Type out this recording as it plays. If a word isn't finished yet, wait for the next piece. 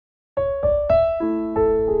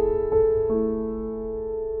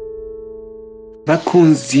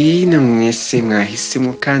Bakunzi na mwese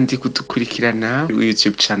mwahisemo kandi kudukurikirana kuri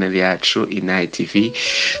YouTube channel yacu Intahe TV.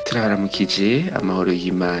 Turabaramukije, amahoro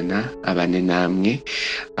y'Imana abane namwe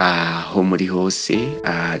aho muri hose,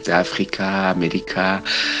 za Afrika, Amerika,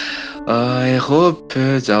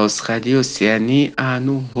 Europe, za Australia, Oceanie,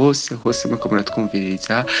 ahantu hose muko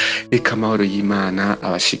muratwumviriza. Reka amahoro y'Imana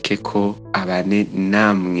abashikeko abane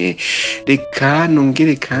namwe. Reka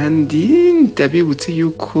nongere kandi ndabibutse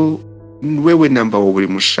yuko wewe namba wo buri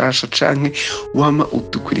mushasha canke wama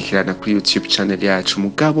udukurikirana kuri YouTube channel yacu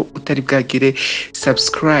mugabo utari bwagire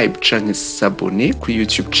subscribe canke s'abone kuri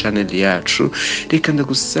YouTube channel yacu, reka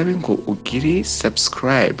ndagusabe ngo ugire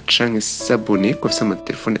subscribe canke s'abone ko fisa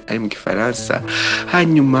amatelefone ari mu Gifaransa,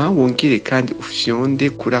 hanyuma wongere kandi ufyonde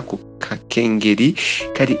kuri ako kakengeri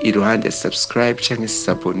kari iruhande ya subscribe canke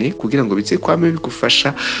s'abone kugira ngo bize kwame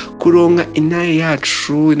bigufasha kuronka Intahe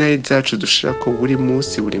yacu, Intahe zacu dushirako buri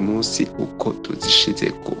munsi uko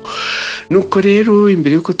tuzishizeko. Nuko rero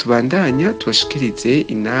imbere yuko tubandanya tubashikirize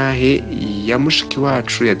Intahe ya mushiki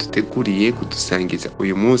wacu yaduteguriye kudusangiza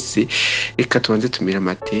uyu munsi, reka tubanze tumira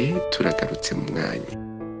amate turagarutse mu mwanya.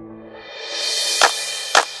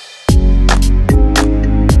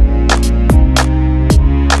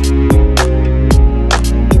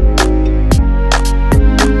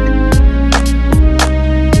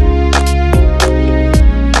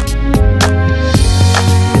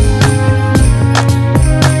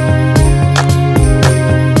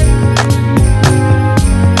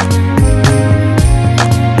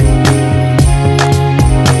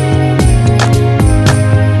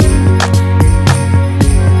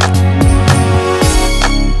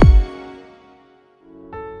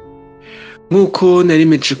 Nkuko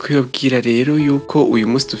narimeje kuyobwira rero yuko uyu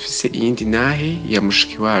munsi dufise iyindi Ntahe ya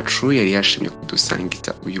mushiki wacu yari yashimye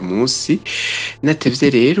kudusangiza uyu munsi. Natevye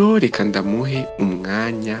rero reka ndamuhe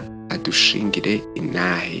umwanya adushingire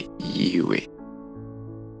Intahe yiwe.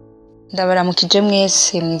 Ndabaramukije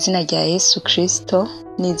mwese mu izina rya Yesu Kristo,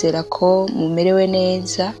 nizera ko mumerewe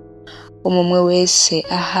neza umwe wese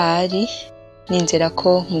ahari, nizera ko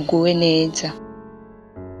muguwe neza.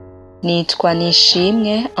 Nitwa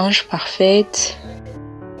Nishimwe Ange Parfaite,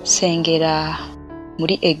 sengera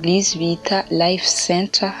muri Eglise bita Life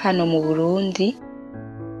Center hano mu Burundi.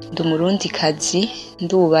 Ndi Umurundi kazi,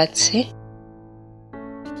 ndubatse.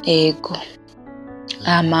 Ego.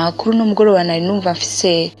 Amakuru n'umugoroba nari numva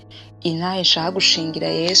mfise Intahe nshaka gushingira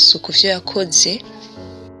Yesu kuvyo yakoze.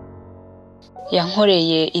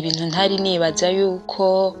 Yankoreye ibintu ntari nibaza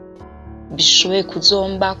yuko bishoboye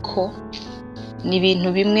kuzombako. Ni ibintu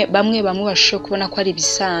bamwe bashoboye kubona ko ari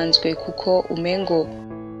bisanzwe kuko umengo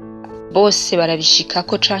bose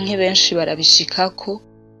barabishikako canke benshi barabishikako,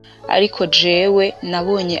 ariko jewe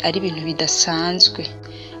nabonye ari ibintu bidasanzwe.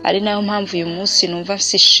 Ari nayo mpamvu uyu munsi numva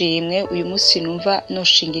mfise ishimwe, uyu munsi numva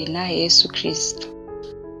noshingira Intahe Yesu Kristo.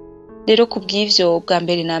 Rero kubw'ivyo bwa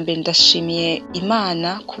mbere na mbere ndashimiye Imana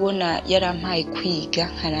kubona yarampaye kwiga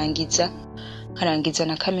nkarangiza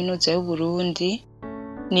na kaminuza y'u Burundi.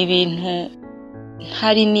 Ni ibintu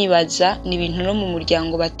ntari nibaza, ni ibintu no mu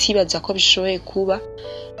muryango batibaza ko bishoboye kuba,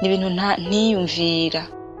 ni ibintu ntiyumvira.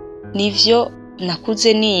 Nivyo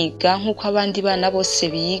nakuze niga nkuko abandi bana bose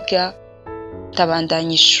biga,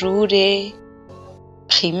 ndabandanya ishure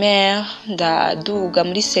primaire, ndaduga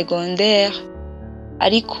muri secondaire,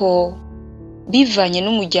 ariko bivanye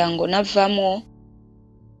n'umuryango navamo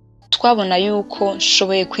twabona yuko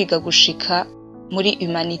nshoboye kwiga gushika muri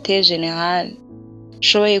humanité générale,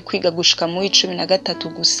 nshoboye kwiga gushika mu 13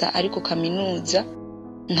 gusa, ariko kaminuza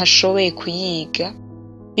ntashoboye kuyiga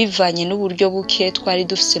bivanye n'uburyo buke twari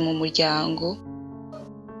dufise mu muryango.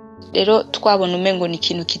 Rero twabona umengo ni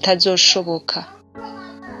ikintu kitazoshoboka,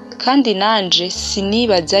 kandi nanje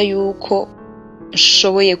sinibaza yuko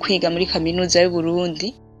nshoboye kwiga muri kaminuza y'u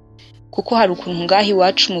Burundi, kuko hari ukuntu ngahi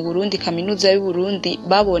iwacu mu Burundi kaminuza y'u Burundi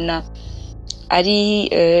babona ari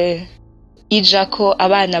ijako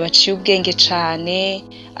abana baciye ubwenge cane,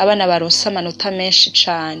 abana baronse amanota menshi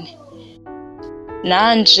cane.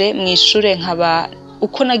 Nanje mwishure nkaba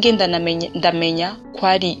uko nagenda ndamenya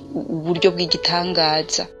kwari uburyo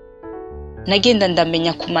bw'igitangaza, nagenda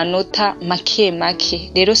ndamenya ku manota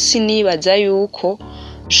make. Rero sinibaza yuko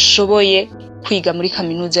nshoboye kwiga muri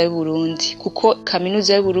kaminuza y'u Burundi, kuko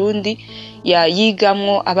kaminuza y'u Burundi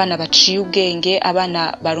yigamwo abana baciye ubwenge,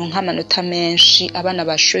 abana baronka amanota menshi, abana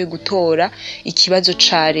bashoboye gutora ikibazo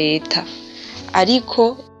ca leta.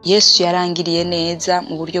 Ariko Yesu yarangiriye neza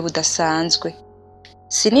mu buryo budasanzwe.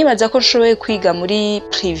 Sinibaza ko nshoboye kwiga muri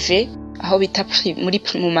privé, aho bita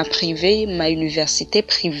mu ma privé, ma université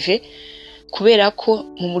privé, kubera ko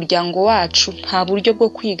mu muryango wacu nta buryo bwo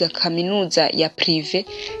kwiga kaminuza ya privé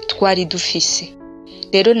twari dufise.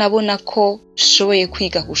 rero nabona ko nshoboye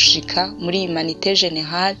kwiga gushika muri humanité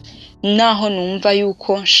générale naho numva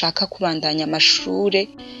yuko nshaka kubandanya amashure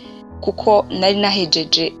kuko nari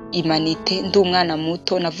nahejeje humanité ndi umwana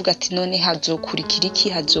muto navuga ati none hazokurikira iki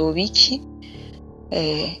hazobiki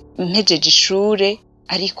mpejeje ishure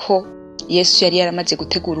ariko Yesu yari yaramaze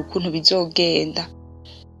gutegura ukuntu bizogenda.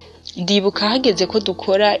 Ndibuka hageze ko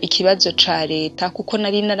dukora ikibazo ca leta kuko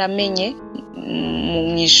nari naramenye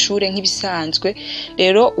mu ishure nk'ibisanzwe,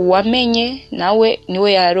 rero uwamenye nawe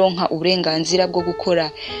niwe yaronka uburenganzira bwo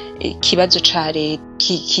gukora ikibazo ca leta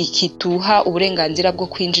kituha uburenganzira bwo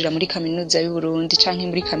kwinjira muri kaminuza y'u Burundi canke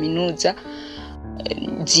muri kaminuza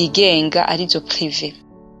zigenga arizo privé.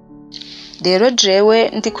 Rero jewe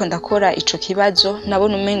ndiko ndakora ico kibazo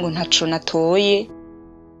nabona umengo ntaco natoye,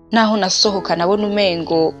 naho nasohoka nabona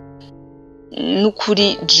umengo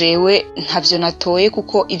nukuri jewe ntavyo natoye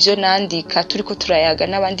kuko ivyo nandika turiko turayaga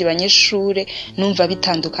n'abandi banyeshure numva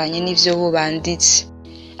bitandukanye n'ivyo bo banditse,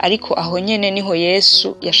 ariko aho nyene niho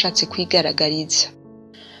Yesu yashatse kwigaragariza.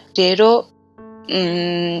 Rero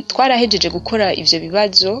twarahejeje gukora ivyo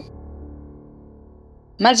bibazo,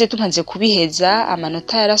 maze tumaze kubiheza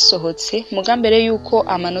amanota yarasohotse. Muga mbere yuko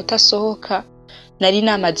amanota asohoka nari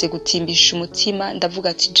namaze gutimbisha umutima, ndavuga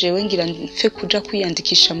ati jewe ngira mfe kuja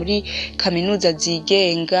kwiyandikisha muri kaminuza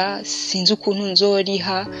zigenga, sinzi ukuntu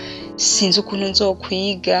nzoriha, sinzi ukuntu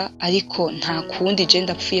nzokwiga, ariko nta kundi je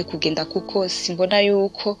ndapfuye kugenda kuko simbona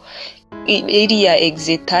yuko iriya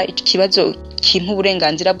exeta ikibazo kimpa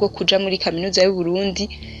uburenganzira bwo kuja muri kaminuza y'u Burundi.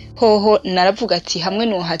 Hoho naravuga ati hamwe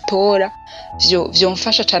no hatora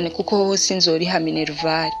vyomfasha cyane kuko hoho sinzoriha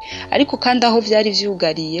minerval, ariko kandi aho vyari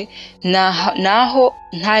vyugariye naho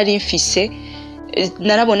ntari mfise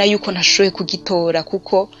narabona yuko ntashoboye kugitora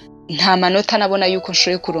kuko nta manota nabona yuko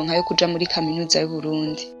nshoboye kuronka yo kuja muri kaminuza y'u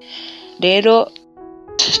Burundi. Rero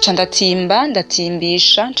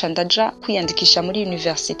ndatimbisha ndaja kwiyandikisha muri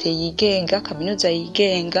université yigenga, kaminuza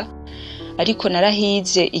yigenga, ariko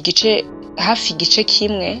narahize hafi igice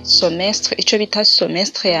kimwe semestre, ico bita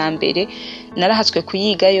semestre ya mbere narahatswe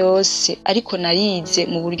kuyiga yose, ariko narize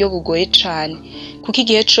mu buryo bugoye cane kuko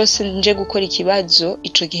igihe cose nje gukora ikibazo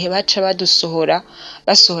ico gihe baca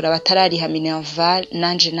basohora batarariha minerval,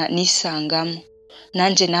 nanje nisangamo,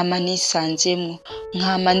 nanje nama nisanzemo,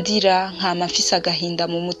 nkama ndira, nkama mfise agahinda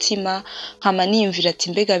mu mutima, nkama niyumvira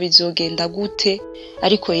ati mbega bizogenda gute,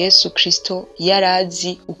 ariko Yesu Kristo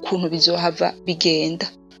yarazi ukuntu bizohava bigenda.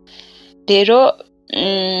 Rero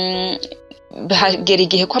hagera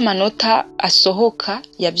igihe ko amanota asohoka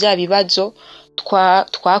ya vya bibazo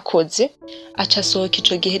twakoze, aca asohoka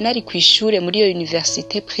ico gihe nari kwishure muri iyo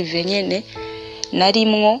université privée nyene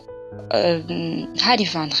narimwo. Hari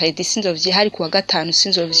vendredi hari kuwa gatanu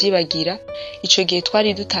sinzovyibagira, ico gihe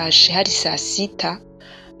twari dutashe hari saa 6,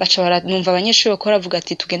 baca baranumva abanyeshuri bakora bavuga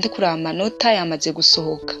ati tugende kuraba amanota yamaze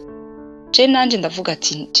gusohoka. Je nanje ndavuga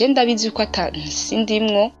ati je ndabizi ko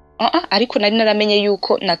sindimwo, ariko nari naramenye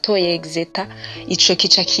yuko natoye exeta, ico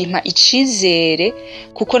kica kimpa icizere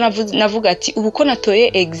kuko navuga ati ubu ko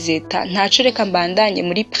natoye exeta ntaco reka mbandanye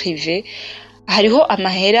muri privé, hariho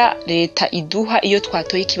amahera leta iduha iyo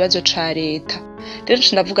twatoye ikibazo ca leta. Rero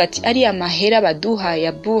ndavuga ati ari amahera baduha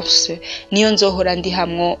ya bourse niyo nzohora ndi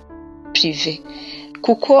hamwe privé,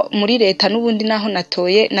 kuko muri leta nubundi naho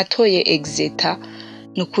natoye exeta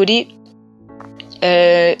nukuri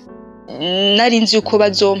nari nzi uko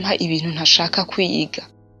bazompa ibintu ntashaka kwiga.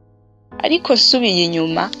 Ariko subiye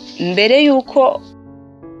inyuma, mbere yuko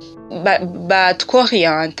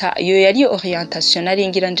batworienta, iyo yari orientation nari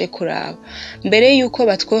ngira nje kuraba, mbere yuko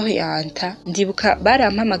batworienta ndibuka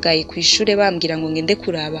barampamagaye ku ishure bambwira ngo ngende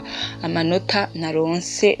kuraba amanota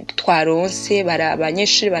twaronse,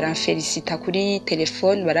 abanyeshuri baramfelicita kuri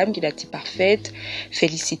telefone, barambwira ati Parfaite,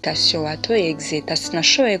 félicitations watoye exeta.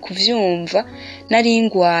 Sinashoboye kuvyumva, nari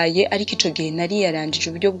ngwaye, ariko ico gihe nari yarangije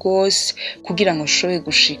uburyo bwose kugira ngo nshobore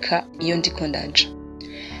gushika iyo ndiko ndaja.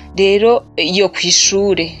 Rero iyo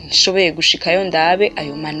kwishure nshoboye gushikayo ndabe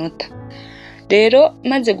ayo manota. Rero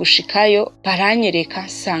maze gushikayo baranyereka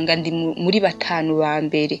sanga ndi muri batanu ba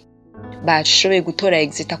mbere bashoboye gutora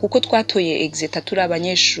exeta, kuko twatoye exeta turi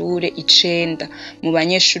abanyeshure 9 mu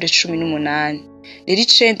banyeshure 18. Rero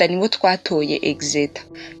 9 nibo twatoye exeta,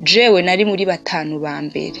 jewe nari muri batanu ba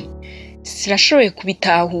mbere. sinashoboye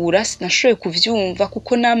kubitahura, sinashoboye kuvyumva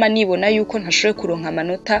kuko nama nibona yuko ntashoboye kuronka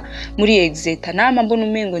amanota muri exeta, nama mbona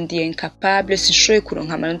umengo ndi incapable, sishoboye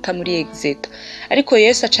kuronka amanota muri exeta. Ariko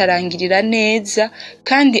Yesu acarangirira neza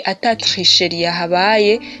kandi ata tricherie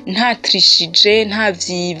yahabaye, nta trishije, nta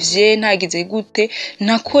vyivye, ntagize gute,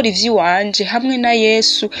 nakora ivy'iwanje hamwe na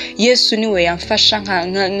Yesu. Yesu niwe yamfasha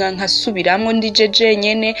nkasubiramwo ndijeje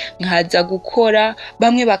nyene nkaza gukora,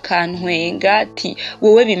 bamwe bakantwenga ati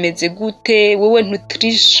wowe bimeze gute, wowe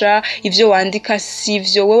ntutrisha, ivyo wandika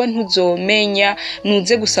sivyo, wowe ntuzomenya,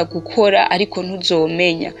 nuze gusa gukora ariko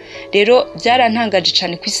ntuzomenya. Rero byarantangaje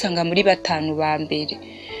cyane kwisanga muri batanu ba mbere,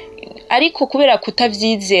 ariko kubera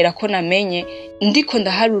kutavyizera ko namenye ndiko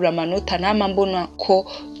ndaharura amanota, nama mbona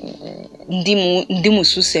ko ndi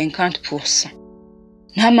musu 50%,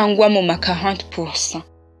 ntama ngwa mu 40%,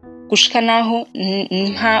 gushika naho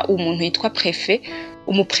nta umuntu yitwa prefet,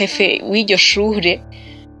 umuprefet w'iryo shure,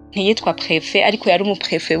 ntiyitwa prefet ariko yari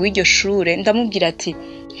umuprefet w'iryo shure, ndamubwira ati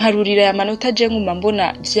nkarurira ya manota je nguma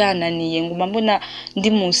mbona byananiye, nguma mbona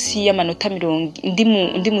ndi munsi y'amanota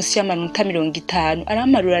 50,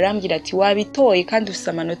 aramarura arambwira ati wabitoye kandi ufite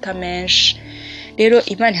amanota menshi. Rero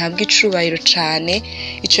Imana ihabwa icubahiro cyane.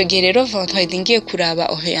 Ico gihe rero vendredi ngiye kuraba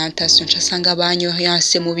orientation ncasanga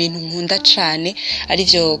banyoyanse mu bintu nkunda cyane,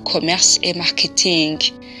 arivyo commerce et marketing,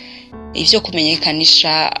 ivyo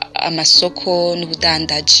kumenyekanisha amasoko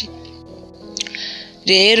n'ubudandaji.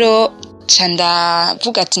 Rero canda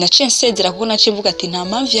vuga ati naciye nsezera kuko naciye vuga ati nta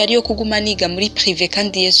mpamvu yari yo kuguma niga muri privé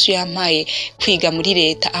kandi Yesu yampaye kwiga muri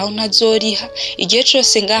leta aho ntazoriha. Igihe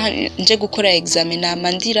cyose ngaha nje gukora examen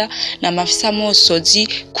namandira namafisa amosozi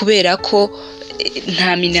kubera ko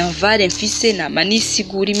nta minervare mfise, nama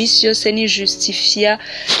nisigura imisi yose ni justifia.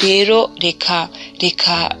 Rero reka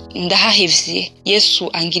ndahahevye. Yesu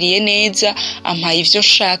angiriye neza, ampaye ivyo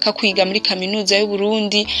nshaka kwiga muri kaminuza y'u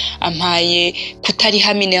Burundi, ampaye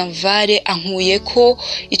kutariha minervare, ankuye ko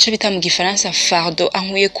ico bita mu gifaransa fardo,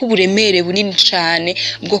 ankuye ko uburemere bunini cyane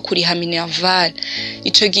bwo kuriha minervare.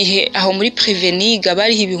 Ico gihe aho muri privé niga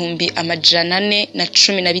bari ibihumbi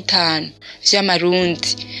 415 vy'amarundi.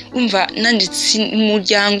 Umva nanditse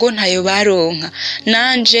umuryango ntayo baronka,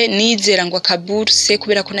 nanje nizera ngo akaburse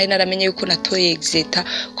kubera ko nari naramenye yuko natoye exeta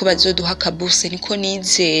ko bazoduha akaburse, niko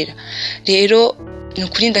nizera. Rero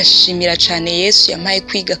nukuri ndashimira cyane Yesu yampaye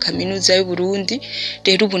kwiga kaminuza y'u Burundi.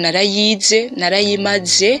 Rero ubu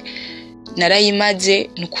narayimaze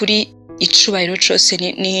nukuri icubahiro cyose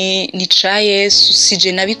ni ca Yesu,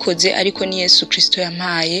 sije nabikoze ariko ni Yesu Kristo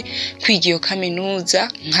yampaye kwiga iyo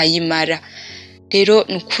kaminuza nkayimara. Rero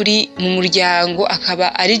nukuri mu muryango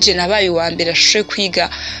akaba ari je nabaye wa mbere ashoboye kwiga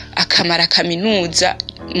akamara kaminuza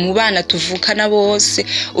mu bana tuvukana bose.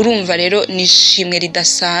 Urumva rero nishimwe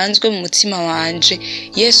ridasanzwe mu mutima wanje,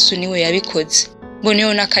 Yesu niwe yabikoze.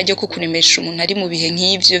 Boneho nakajyo ko kuremesha umuntu ari mu bihe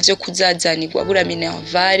nk'ivyo vyo kuzazanirwa abura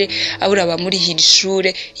minervare, abura abamurihira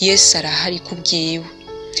ishure, Yesu arahari kubwiwe.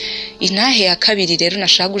 Intahe ya kabiri rero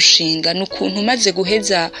nashaka gushinga n'ukuntu maze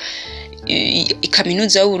guheza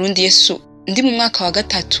kaminuza y'u Burundi, Yesu ndi mu mwaka wa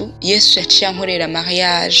gatatu, Yesu yaciye ankorera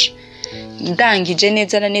mariage. Ndangije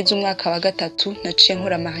neza na neza umwaka wa gatatu naciye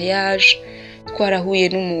nkora mariage. Twarahuye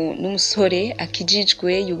n'umusore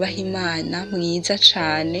akijijwe yubaha Imana mwiza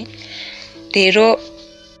cyane. Rero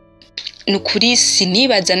nukuri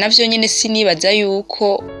sinibaza navyo nyene, sinibaza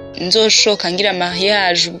yuko nzoshoka ngira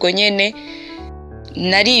mariage ubwo nyene.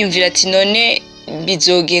 Nariyumvira ati none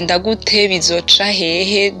bizogenda gute, bizoca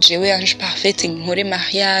hehe, jewe Ange Parfaite nkore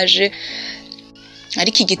mariage.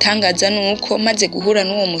 Ariko igitangaza nuko maze guhura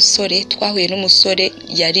n'uwo musore, twahuye n'umusore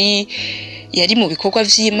yari mu bikorwa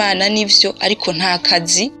vy'Imana nivyo, ariko nta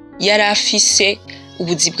kazi yari afise,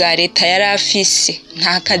 ubuzi bwa leta yari afise,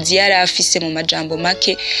 nta kazi yari afise mu majambo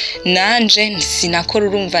make. Nanje sinakora,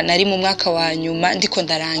 urumva nari mu mwaka wa nyuma ndiko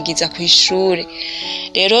ndarangiza ku ishure.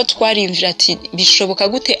 Rero twarimvira ati bishoboka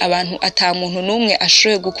gute abantu ata muntu numwe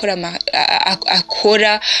ashoboye gukora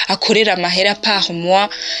akorera amahera par mois,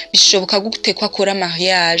 bishoboka gute ko akora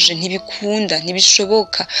mariage? Ntibikunda,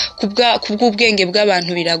 ntibishoboka. Kubw'ubwenge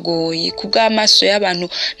bw'abantu biragoye, kubw'amaso y'abantu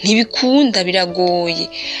ntibikunda, biragoye.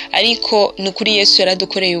 Ariko nukuri Yesu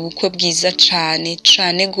yaradukoreye ubukwe bwiza cane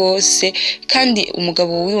cane gose, kandi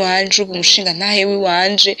umugabo wiwanje, umushinga ntahe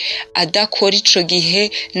wiwanje adakora ico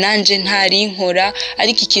gihe nanje ntari nkora.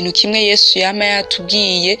 Ariko ikintu kimwe Yesu yama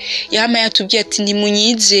yatubwiye ati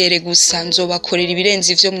nimunyizere gusa nzobakorera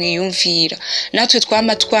ibirenze ivyo mwiyumvira. Natwe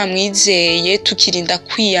twama twamwizeye tukirinda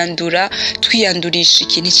twiyandurisha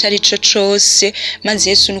ikintu icari co cose, maze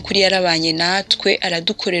Yesu nukuri yarabanye natwe,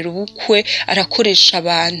 aradukorera ubukwe, arakoresha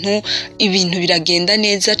abantu, ibintu biragenda biragenda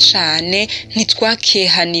neza cane,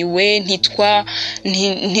 ntitwakehaniwe,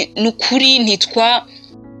 nukuri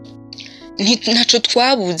ntaco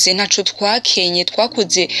twabuze, ntaco twakenye,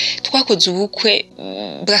 twakoze ubukwe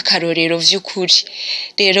bw'akarorero vy'ukuri.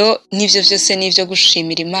 Rero nivyo vyose nivyo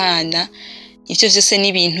gushimira Imana, ivyo vyose ni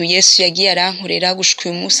ibintu Yesu yagiye arankorera gushika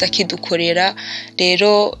uyu munsi akidukorera.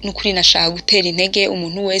 Rero nukuri nashaka gutera intege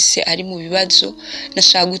umuntu wese ari mu bibazo,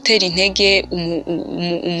 nashaka gutera intege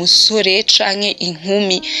umusore canke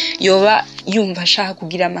inkumi yoba yumva ashaka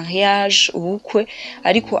kugira mariage, ubukwe,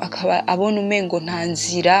 ariko akaba abona umengo nta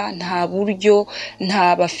nzira, nta buryo,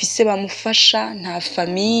 nta bafise bamufasha, nta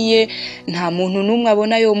famille, nta muntu numwe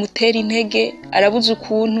abona yo mutera intege, arabuze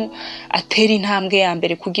ukuntu atera intambwe ya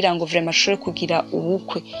mbere kugira ngo vraiment ashobore kugira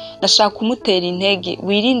ubukwe. Nashaka kumutera intege,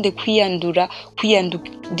 wirinde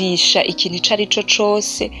kwiyandudisha ikintu icari co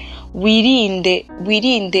cose, wirinde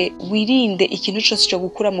ikintu cose cyo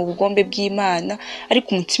gukura mu bugombe bw'Imana, ariko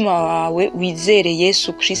umutima wawe wizere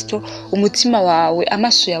Yesu Kristo, umutima wawe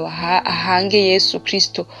amaso yawe ahange Yesu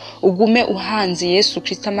Kristo, ugume uhanze Yesu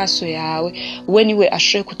Kristo amaso yawe. We niwe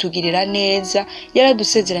ashoboye kutugirira neza,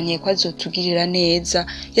 yaradusezeraniye ko azotugirira neza,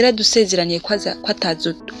 yaradusezeraniye ko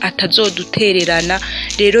atazodutererana.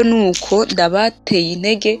 Rero nuko ndabateye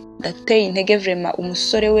intege vraiment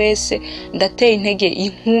umusore wese, ndateye intege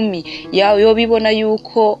inkumi yo bibona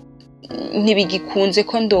yuko ntibigikunze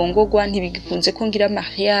ko ndongogwa, ntibigikunze ko ngira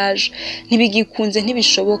mariage,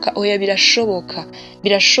 ntibishoboka. Oya,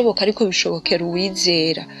 birashoboka ariko bishobokera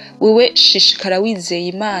uwizera. Wewe shishikara wizeye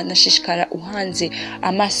Imana, shishikara uhanze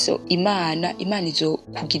amaso Imana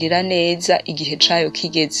izokugirira neza igihe cayo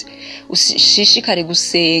kigeze. Ushishikare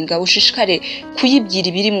gusenga, ushishikare kuyibwira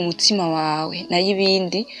ibiri mu mutima wawe, nayo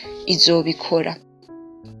ibindi izobikora.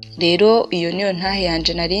 Rero iyo niyo ntahe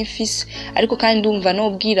yanje nari mfise, ariko kandi ndumva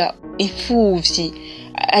nobwira imfuvyi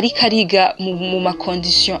ariko ariga mu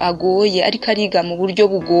makondition agoye, ariko ariga mu buryo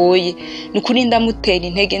bugoye, nukuri ndamutera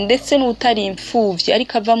intege. Ndetse n'utari imfuvyi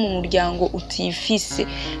ariko ava mu muryango utifise,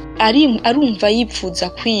 arumva yipfuza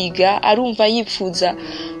kwiga, arumva yipfuza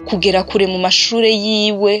kugera kure mu mashure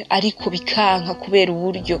yiwe, ariko bikanka kubera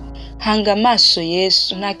uburyo. Hanga amaso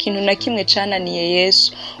Yesu, nta kintu na kimwe cananiye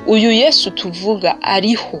Yesu. Uyu Yesu tuvuga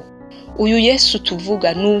ariho, uyu Yesu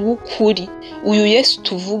tuvuga n'uwukuri, uyu Yesu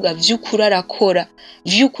tuvuga vy'ukuri arakora.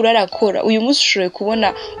 Uyu munsi ushoboye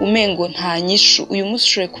kubona umengo nta nyishu, uyu munsi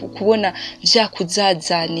ushoboye kubona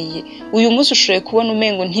vyakuzazaniye, uyu munsi ushoboye kubona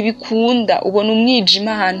umengo ntibikunda, ubona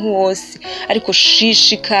umwijima ahantu hose, ariko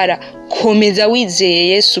shishikara, komeza wizeye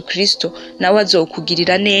Yesu Kristo, nawe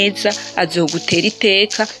azokugirira neza, azogutera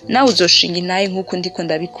iteka, nawe uzoshinga intahe nk'uko ndiko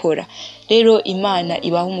ndabikora. Rero Imana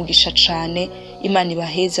ibaha umugisha cane, Imana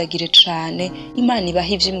ibahezagire cane, Imana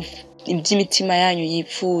ibaha ivy'imitima yanyu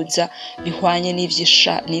yipfuza bihwanye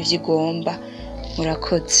n'ivyigomba.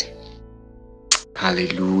 Murakoze.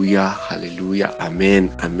 Haleluya, amen.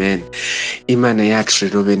 Imana yacu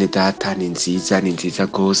rero bene data ni nziza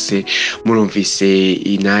gose. Murumvise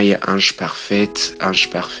inaye Ange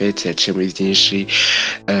Parfaite yaciye muri byinshi.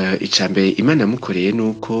 Icambere Imana yamukoreye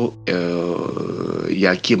nuko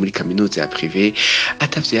yagiye muri kaminuza ya privé,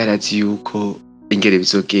 atavye yarazi yuko ingere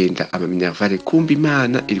bizogenda amaminervale, kumba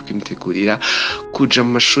Imana iri kwimutegurira kuja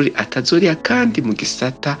mu mashuri atazoriya kandi mu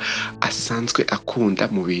gisata asanzwe akunda,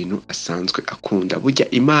 mu bintu asanzwe akunda.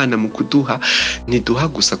 Burya Imana mu kuduha ntiduha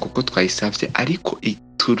gusa kuko twayisavye, ariko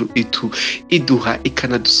iduha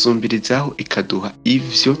ikanadusumbirizaho, ikaduha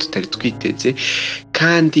ivyo tutari twiteze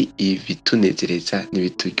kandi ibitunezereza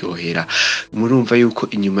n'ibituryohera. Murumva yuko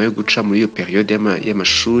inyuma yo guca muri iyo periode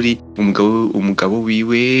y'amashuri, umugabo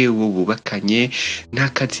wiwe wo bubakanye nta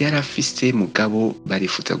kazi yari afise, mugabo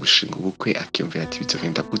barifuza gushinga ubukwe, akiyumvira ati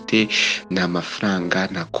bizogenda gute, nta mafaranga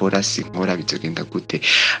ntakora, sinkora, bizogenda gute.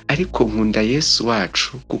 Ariko nkunda Yesu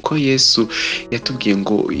wacu, kuko Yesu yatubwiye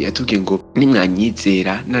ngo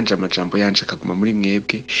nimwanyizera nanje amajambo yanje akaguma muri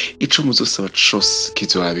mwebwe, ico muzosaba cose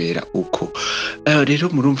kizobabera uko. Rero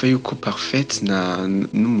murumva yuko Parfaite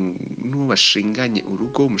n'uwo bashinganye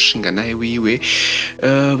urugo, umushinga nawe wiwe,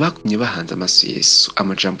 bagumye bahanze amaso Yesu.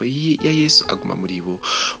 Amajambo ya Yesu aguma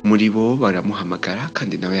muri bo baramuhamagara,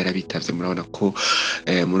 kandi nawe yarabitavye. Murabona ko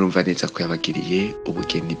murumva neza ko yabagiriye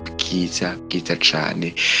ubugeni bwiza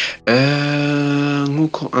cane.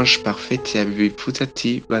 Nk'uko Ange Parfaite yabivuze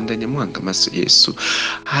ati, bandanya muhanga amaso Yesu,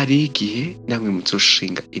 hari igihe namwe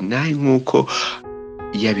muzoshinga intahe nk'uko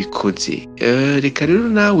yabikoze. Reka rero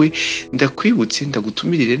nawe ndakwibutse,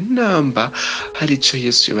 ndagutumirire namba hari ico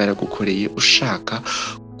Yesu yaba yaragukoreye ushaka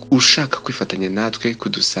ushaka kwifatanya natwe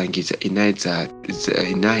kudusangiza inaye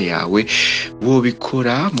yawe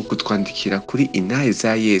wobikora mu kutwandikira kuri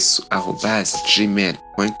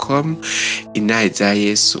inayezayesu@gmail.com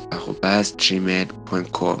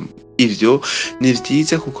inayezayesu@gmail.com. Ivyo ni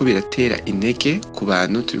vyiza kuko biratera intege ku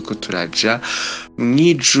bantu turiko turaja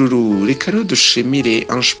mwijuru. Reka rero dushimire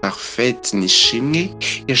Ange Parfaite Nishimwe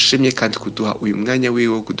yashimye kandi kuduha uyu mwanya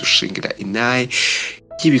wiwe wo kudushingira inaye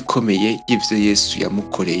y'ibikomeye y'ivyo Yesu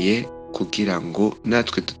yamukoreye kugira ngo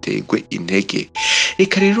natwe dutegwe intege.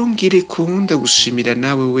 Reka rero ngire kunda gushimira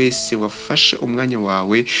nawe wese wafashe umwanya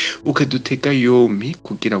wawe ukadutega yompi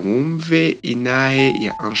kugira wumve inahe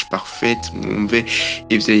ya Ange Parfaite, mwumve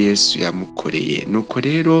ivyo Yesu yamukoreye. Nuko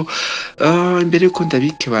rero imbere yuko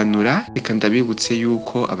ndabikebanura, reka ndabibutse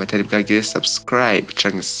yuko abatari bwagire subscribe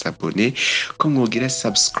canke s'abone ko mwogira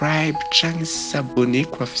subscribe canke s'abone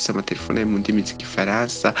ku bafise amatelefone mu ndimi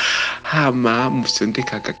z'igifaransa, hama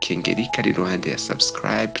mufyondeka agakengeri kari iruhande ya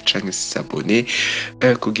subscribe canke s'abone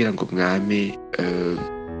kugira ngo mwame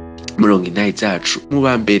murongo inaye zacu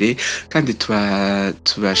muba mbere, kandi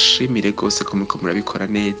tubashimire rwose ko muriko murabikora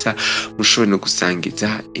neza, mushobore no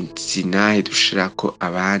gusangiza inaye dushirako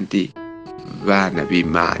abandi bana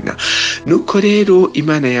b'Imana. Nuko rero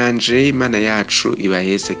Imana yanje, Imana yacu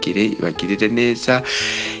ibahezagire, ibagirire neza,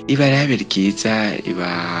 ibarabe ryiza,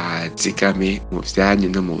 ibazigame mu vyanyu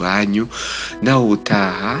no mu banyu. Naho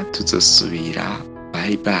utaha tuzosubira.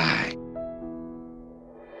 Bye bye.